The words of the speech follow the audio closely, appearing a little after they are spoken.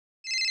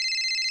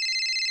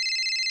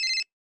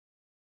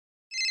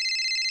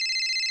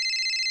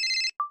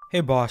Hey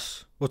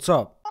boss, what's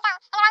up?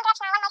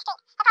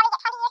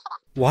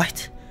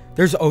 What?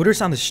 There's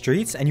oders on the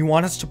streets and you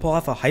want us to pull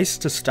off a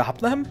heist to stop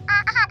them?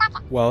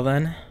 Well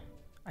then,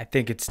 I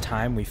think it's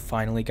time we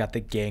finally got the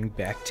gang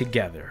back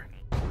together.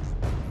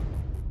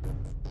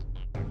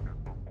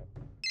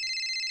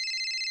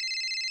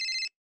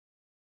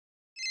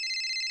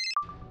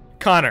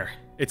 Connor,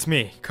 it's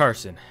me,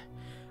 Carson.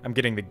 I'm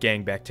getting the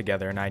gang back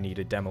together and I need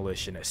a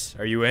demolitionist.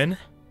 Are you in?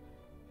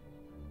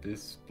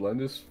 This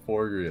Splendus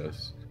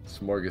Forgrius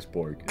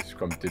Smorgasbord is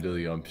from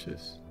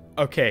Diddlyumptious.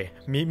 Okay,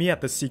 meet me at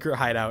the secret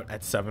hideout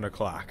at 7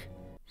 o'clock.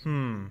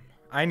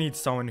 I need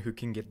someone who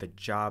can get the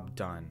job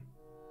done.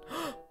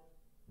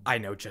 I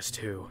know just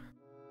who.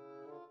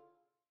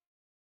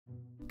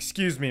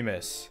 Excuse me,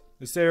 miss.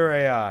 Is there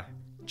a,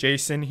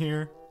 Jason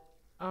here?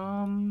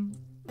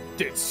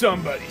 Did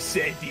somebody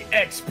say the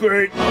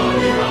expert?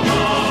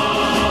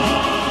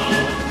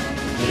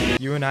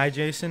 You and I,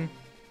 Jason,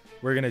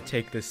 we're gonna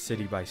take this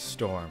city by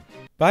storm.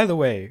 By the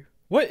way,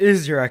 what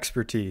is your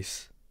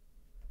expertise?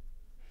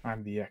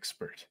 I'm the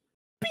expert.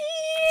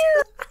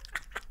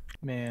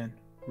 Man,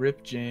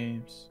 Rip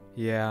James.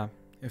 Yeah,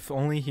 if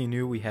only he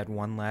knew we had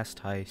one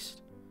last heist.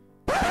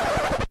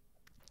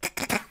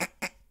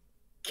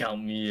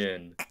 Count me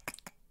in.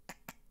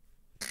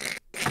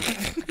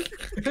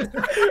 Oh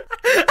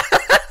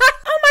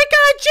my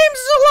god, James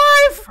is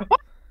alive!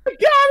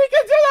 Yeah, we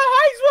can do the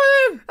heist with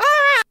him!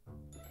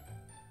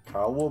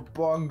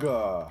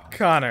 Cowabunga!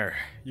 Connor,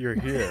 you're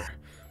here.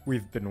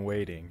 We've been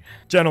waiting.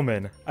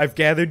 Gentlemen, I've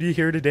gathered you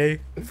here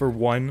today for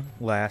one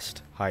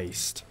last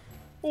heist.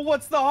 Well,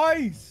 what's the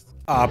heist?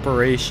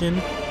 Operation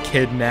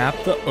Kidnap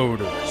the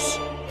ODers.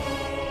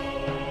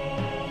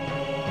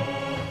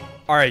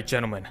 Alright,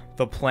 gentlemen,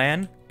 the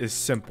plan is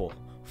simple.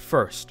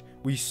 First,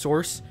 we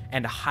source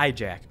and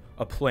hijack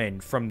a plane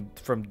from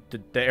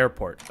the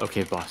airport.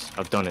 Okay, boss,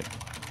 I've done it.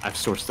 I've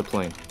sourced the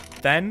plane.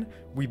 Then,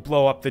 we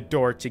blow up the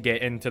door to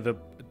get into the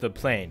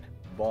plane.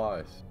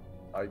 Boss,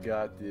 I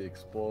got the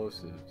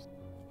explosives.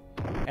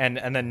 And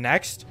then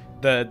next,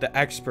 the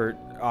expert,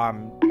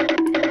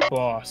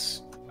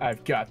 Boss,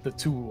 I've got the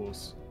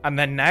tools. and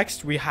then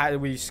next we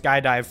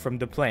skydive from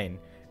the plane,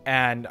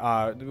 and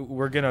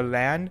we're gonna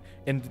land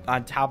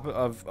on top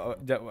of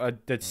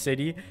the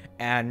city,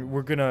 and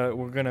we're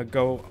gonna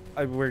go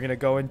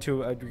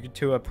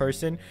into a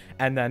person,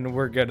 and then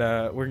we're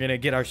gonna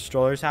get our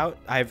strollers out.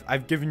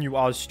 I've given you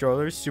all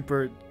strollers,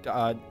 super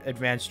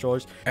advanced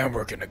strollers, and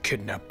we're gonna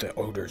kidnap the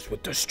oders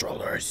with the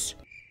strollers.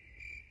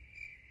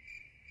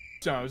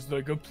 Sounds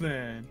like a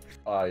plan.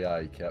 Aye,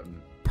 aye,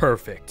 Captain.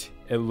 Perfect.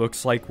 It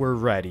looks like we're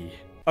ready.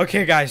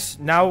 Okay, guys.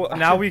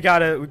 Now we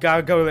gotta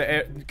go to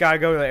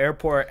the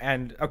airport,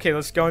 and okay,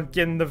 let's go and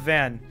get in the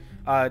van.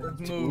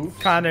 Move.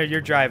 Connor,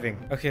 you're driving.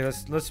 Okay,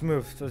 let's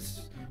move.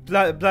 Let's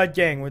blood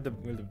gang. We're the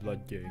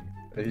blood gang.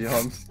 Hey, yo,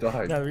 I'm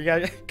stuck. No, we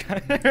got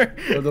Connor.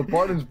 Oh, the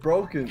button's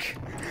broken.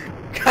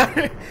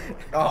 Connor.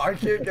 Oh, I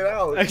can't get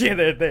out. Okay,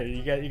 there.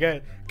 You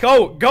got.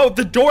 Go.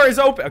 The door is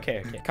open.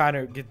 Okay.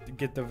 Connor,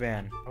 get the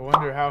van. I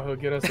wonder how he'll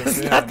get us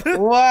a van.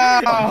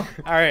 Wow!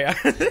 All right.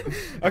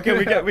 Okay,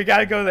 we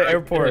gotta go to the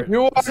airport.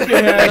 You walk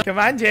ahead. Come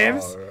on,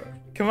 James. All right.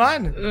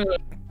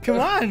 Come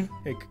on.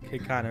 Hey,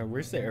 Connor,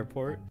 where's the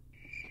airport?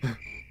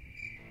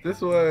 This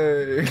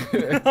way.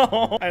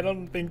 No, I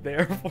don't think the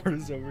airport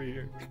is over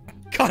here.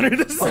 Connor,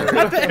 this is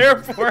not the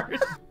airport.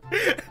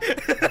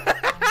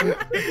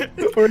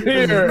 We're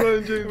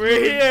here.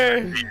 We're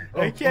here.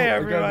 Oh, Okay, I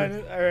got everyone.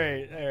 this. All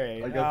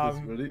right. I got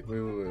this. Ready?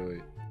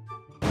 Wait.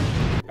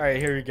 All right,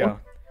 here we go.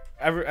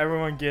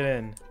 Everyone, get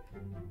in.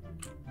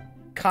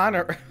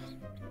 Connor.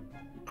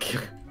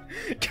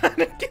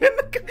 Connor,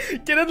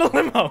 get in the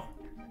limo.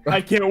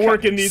 I can't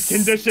work in these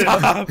conditions.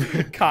 Stop.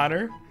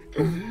 Connor.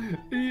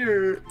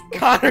 Here.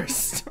 Connor,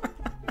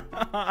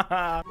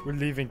 stop. We're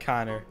leaving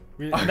Connor.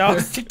 No,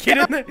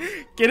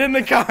 get in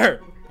the car.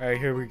 All right,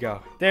 here we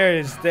go. There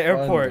is the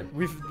airport.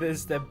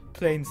 There's the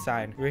plane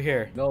sign. We're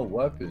here. No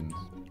weapons.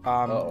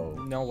 Uh-oh.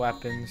 No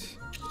weapons.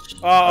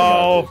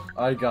 Oh.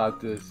 I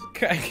got this.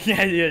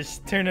 Yeah,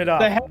 just turn it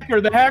off. The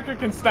hacker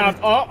can stop.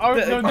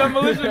 The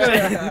demolition.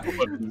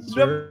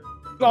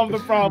 Solve the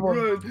problem.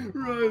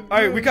 Run. All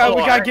right, we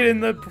gotta get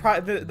in the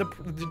plane. Get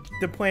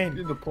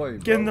in the plane.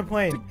 Get in the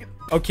plane.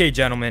 Okay,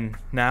 gentlemen.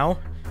 Now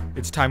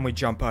it's time we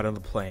jump out of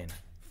the plane.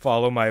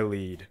 Follow my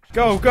lead.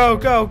 Go.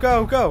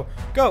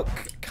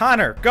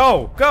 Connor,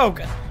 go. All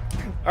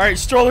right,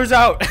 strollers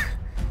out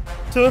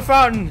to the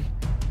fountain.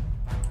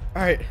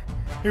 All right,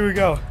 here we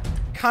go.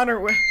 Connor,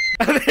 where?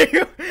 There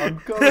you. I'm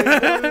coming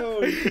down.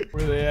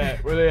 Where they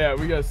at?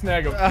 We gotta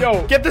snag them.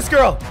 Yo, Get this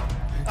girl.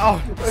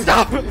 Oh,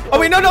 stop. Oh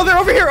wait, no, they're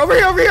over here.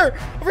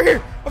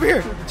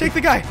 Take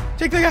the guy.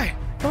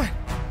 Come on,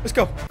 let's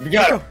go. we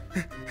got Let's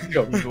it.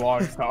 He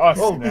belongs to us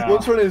Oh, now. we're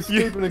trying to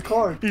escape in the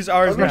car. He's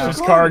ours now.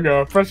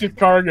 Precious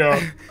cargo.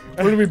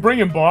 Where do we bring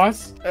him,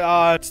 boss?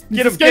 Get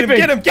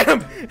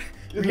him.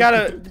 We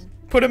gotta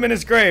put him in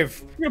his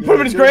grave. You gonna put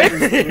him in his grave?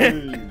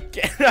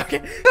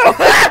 Okay.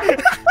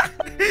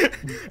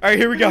 All right,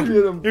 here we go.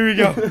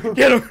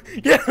 Get him.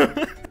 Get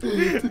him.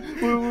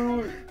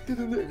 Wait.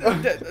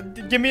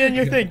 Give me in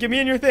your thing. Give me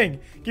in your thing.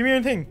 Give me in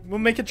your thing. We'll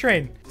make a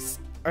train.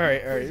 All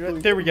right.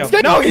 There we go.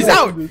 No, he's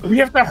out. We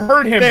have to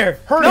herd him. There.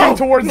 Herd him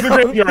towards the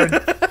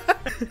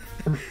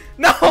graveyard.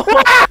 No.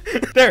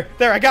 There.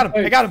 I got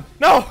him. I got him.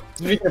 No.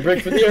 Make a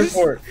break for the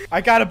airport. I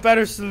got a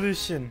better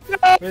solution.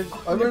 I'm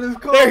in his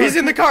car. There, he's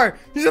in the car.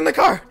 He's in the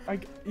car.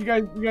 You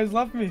guys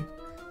left me.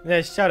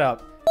 Yeah, shut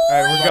up.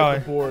 All right, we're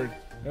going. Bored.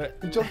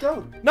 He jumped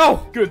out.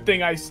 No. Good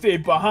thing I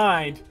stayed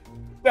behind.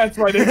 That's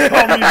why they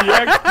call me the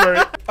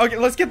expert. Okay,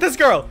 let's get this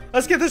girl.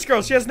 Let's get this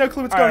girl. She has no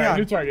clue what's going on.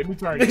 New target. New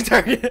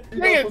target.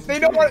 Dang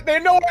it! They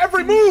know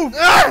every move.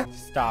 Ah!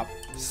 Stop.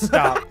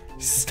 Stop.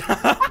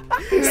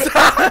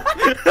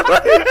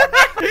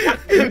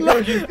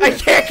 Look, I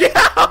can't get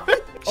out.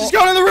 She's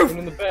going to the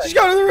roof. She's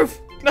going to the roof.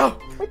 No.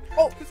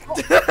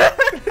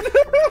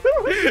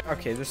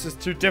 Okay, this is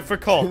too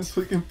difficult. He's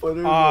looking funny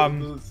in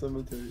the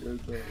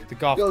cemetery. The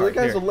golf Yo, cart. that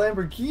guy's Here. a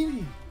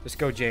Lamborghini. Let's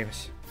go,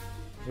 James.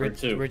 Where'd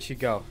she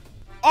go?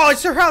 Oh,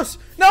 it's her house.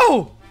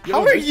 No.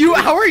 How are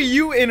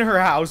you in her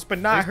house, but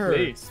not her?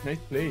 Nice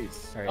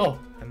place. Right. Oh,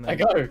 I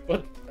got her.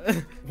 What?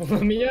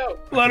 Let me out.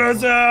 Let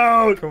us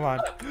out. Come on.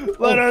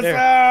 Let us there.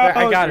 out.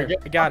 There,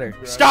 I got her.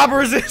 Stop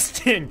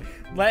resisting.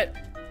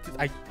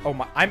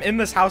 I'm in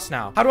this house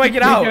now. How do I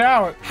get out? Get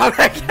out. How do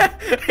I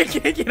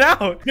can't get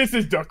out. This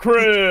is the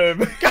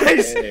crib.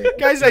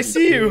 Guys, I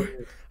see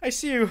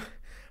you.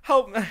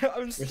 Help!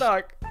 I'm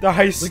stuck. The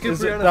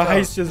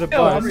heist is a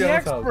Yo, I'm bust. the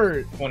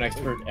expert. One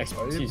expert. Are you at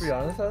Expertise.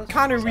 Brianna's house?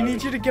 Connor, we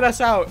need you to get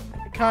us out.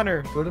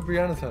 Connor, Go to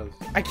Brianna's house.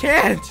 I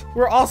can't.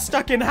 We're all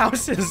stuck in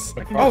houses.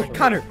 Oh,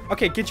 Connor.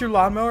 Okay, get your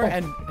lawnmower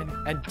and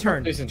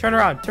turn. Jason. Turn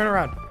around.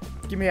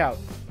 Get me out.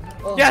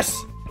 Oh.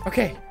 Yes.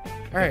 Okay.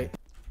 All right.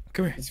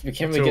 Come here. Can It's we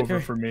get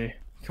over for me.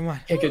 Come on.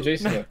 Can't get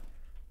Jason yet.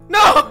 No!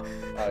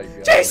 I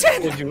got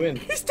Jason! Did you win?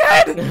 He's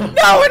dead!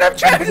 No, and I'm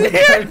trapped in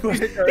here!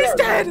 He's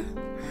dead!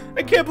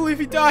 I can't believe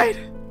he died.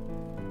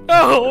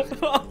 No!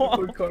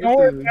 Oh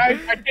I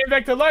came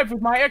back to life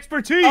with my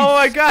expertise.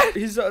 my god!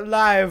 He's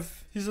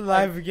alive. He's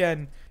alive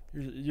again.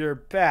 You're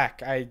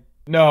back.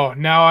 No,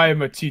 now I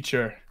am a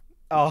teacher.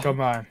 Oh.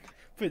 Come on.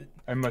 But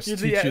I must You're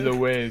teach the- you the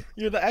ways.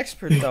 you're the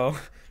expert, though.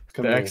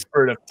 Come The here.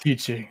 expert of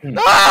teaching.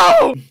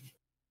 No!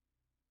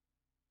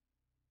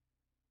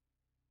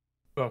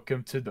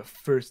 Welcome to the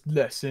first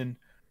lesson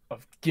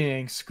of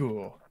gang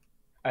school.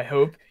 I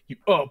hope you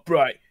all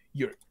brought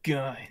your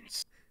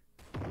guns.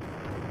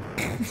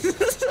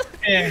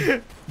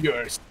 And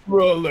your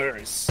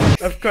strollers.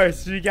 Of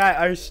course, we got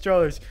our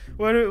strollers.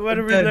 What are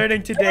we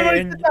learning today?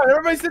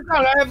 Everybody sit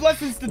down. I have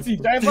lessons to teach.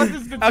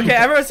 Okay,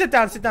 everyone sit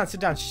down. Shh,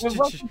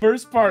 The shh, shh.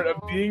 first part of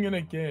being in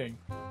a gang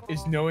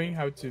is knowing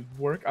how to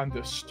work on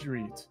the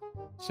street.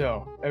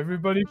 So,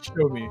 everybody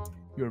show me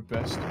your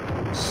best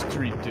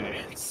street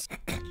dance.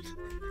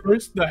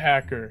 First, the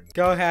hacker.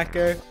 Go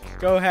hacker.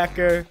 Go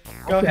hacker.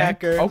 Go Okay,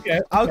 hacker.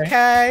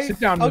 Okay. Sit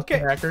down, Okay.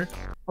 Mr. Hacker.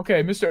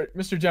 Okay,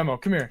 Mr. Demo,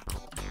 come here.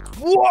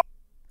 What?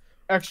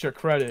 Extra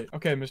credit.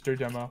 Okay, Mr.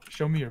 Demo,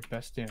 show me your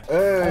best dance.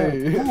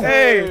 Hey.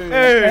 Hey.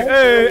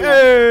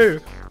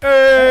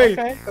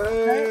 Okay.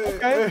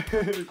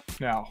 Hey.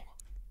 Now,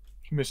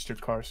 Mr.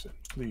 Carson,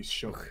 please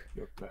show me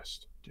your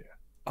best dance.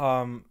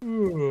 I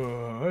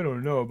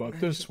don't know about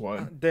this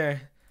one.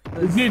 There.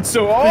 It needs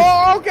so.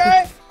 Oh,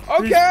 okay.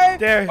 Okay.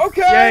 There.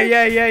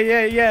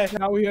 Okay. Yeah.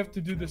 Now we have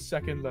to do the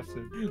second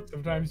lesson.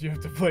 Sometimes you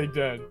have to play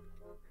dead.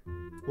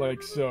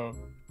 Like so.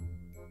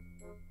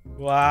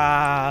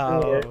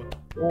 Wow.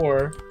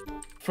 Or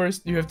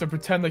first you have to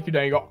pretend like you're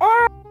dying. You go,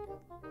 oh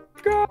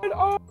god,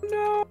 oh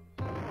no.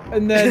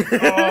 And then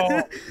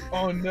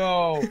oh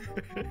no.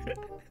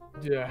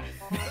 Yeah.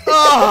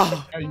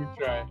 Oh. Now you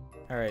try.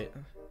 All right.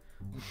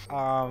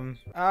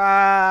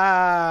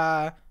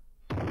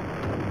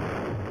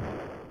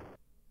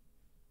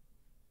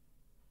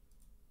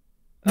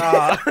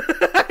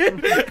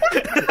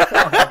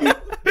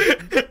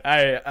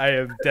 I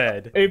am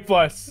dead. A+.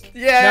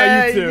 Yeah.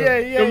 Now you too.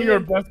 Yeah. Show me your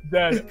best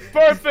dead.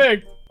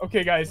 Perfect.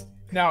 Okay, guys.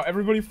 Now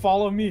everybody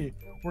follow me.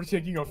 We're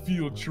taking a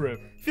field trip.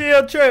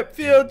 Field trip.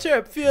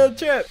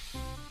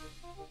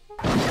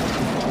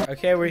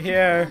 Okay, we're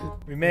here.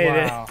 We made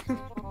Wow.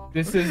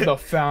 This is the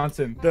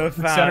fountain. The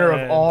center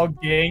fountain. of all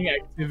gang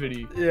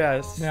activity. it.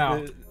 Yes.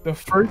 Now, the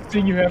first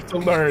thing you have to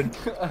learn.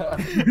 About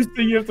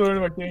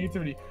gang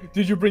activity.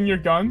 Did you bring your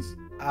guns?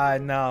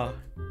 No.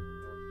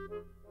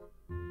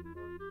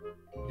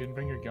 You didn't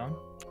bring your gun?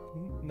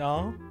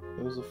 No.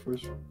 That was the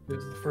first. This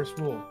is the first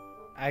rule.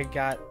 I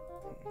got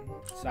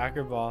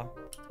soccer ball.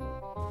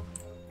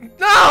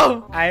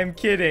 No! I am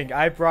kidding.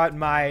 I brought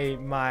my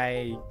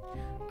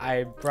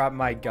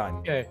gun.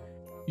 Okay.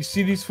 You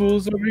see these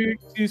fools over here? You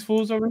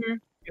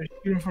gotta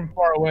shoot them from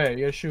far away. You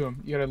gotta shoot them.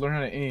 You gotta learn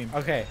how to aim.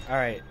 Okay, all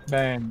right.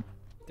 Bang.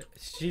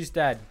 She's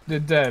dead. They're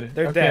dead.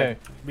 They're Okay. dead.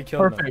 We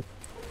killed them. Perfect.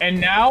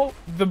 And now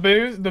the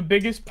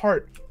biggest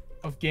part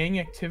of gang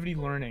activity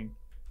learning,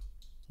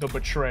 the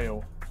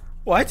betrayal.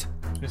 What?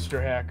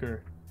 Mr.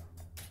 Hacker,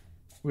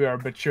 we are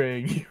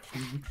betraying you.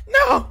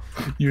 No!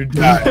 You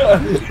died.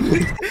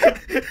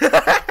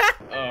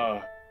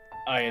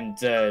 I am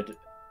dead.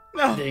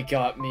 No! They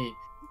got me.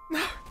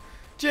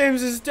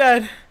 James is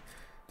dead.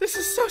 This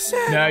is so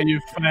sad. Now you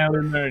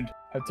finally learned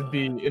how to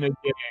be in a gang.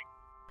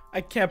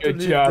 I can't Good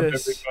believe job,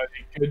 this.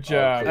 everybody. Good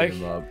I'll job. clean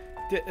him up.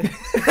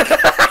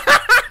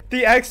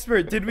 The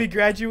expert. Did we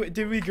graduate?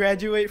 Did we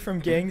graduate from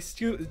gang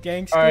school?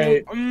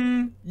 Alright,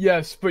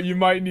 yes, but you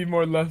might need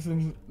more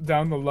lessons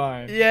down the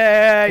line.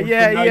 Yeah, Well,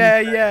 yeah, so now yeah,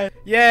 you- yeah.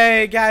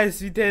 Yay, guys,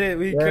 we did it.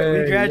 We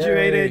Yay,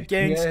 graduated yay,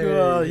 gang yay,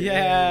 school. yay,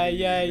 Yeah,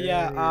 yay,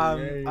 yeah,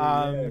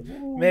 yeah. yay.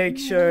 Make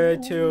sure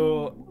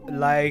to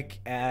like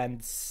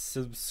and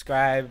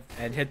subscribe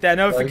and hit that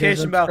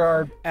notification bell.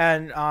 subscribe.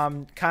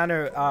 And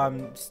Connor,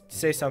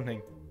 say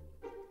something.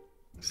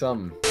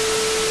 Some.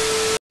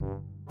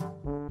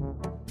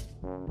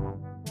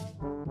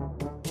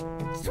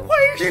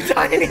 Why are you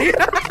tiny?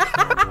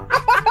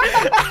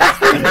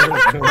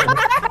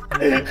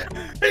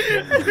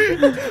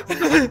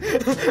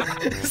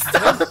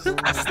 Stop!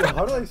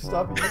 How do I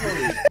stop you?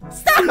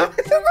 Stop!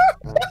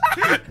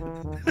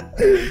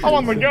 I'm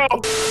on the go!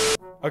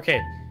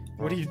 Okay,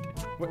 what are you?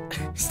 What?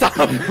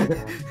 Stop!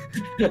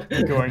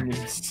 Going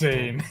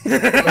insane.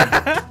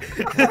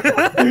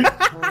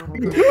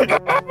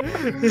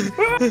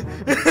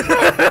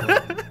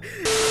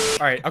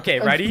 All right, okay,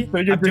 ready?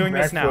 They can I'm bring doing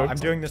this now. backflips. I'm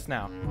doing this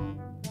now.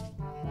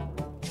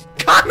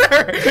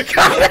 Connor!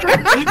 Connor!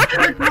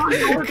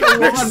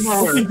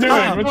 What's he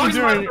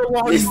doing?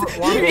 What's he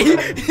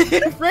doing? He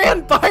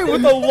ran by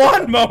with a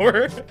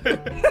lawnmower.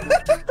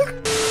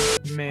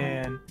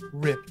 Man,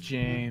 rip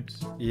James.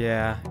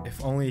 Yeah,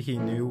 if only he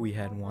knew we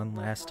had one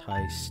last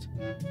heist.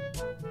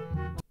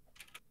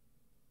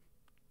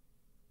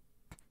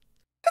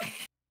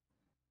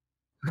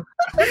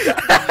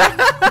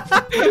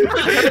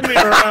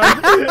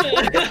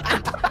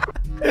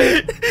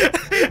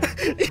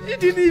 You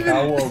didn't even.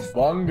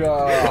 Cowabunga!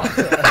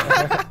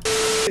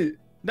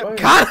 No, Wait.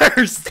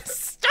 Connor,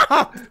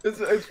 stop!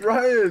 It's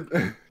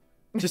Ryan!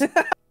 Just.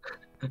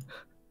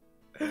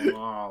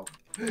 Wow.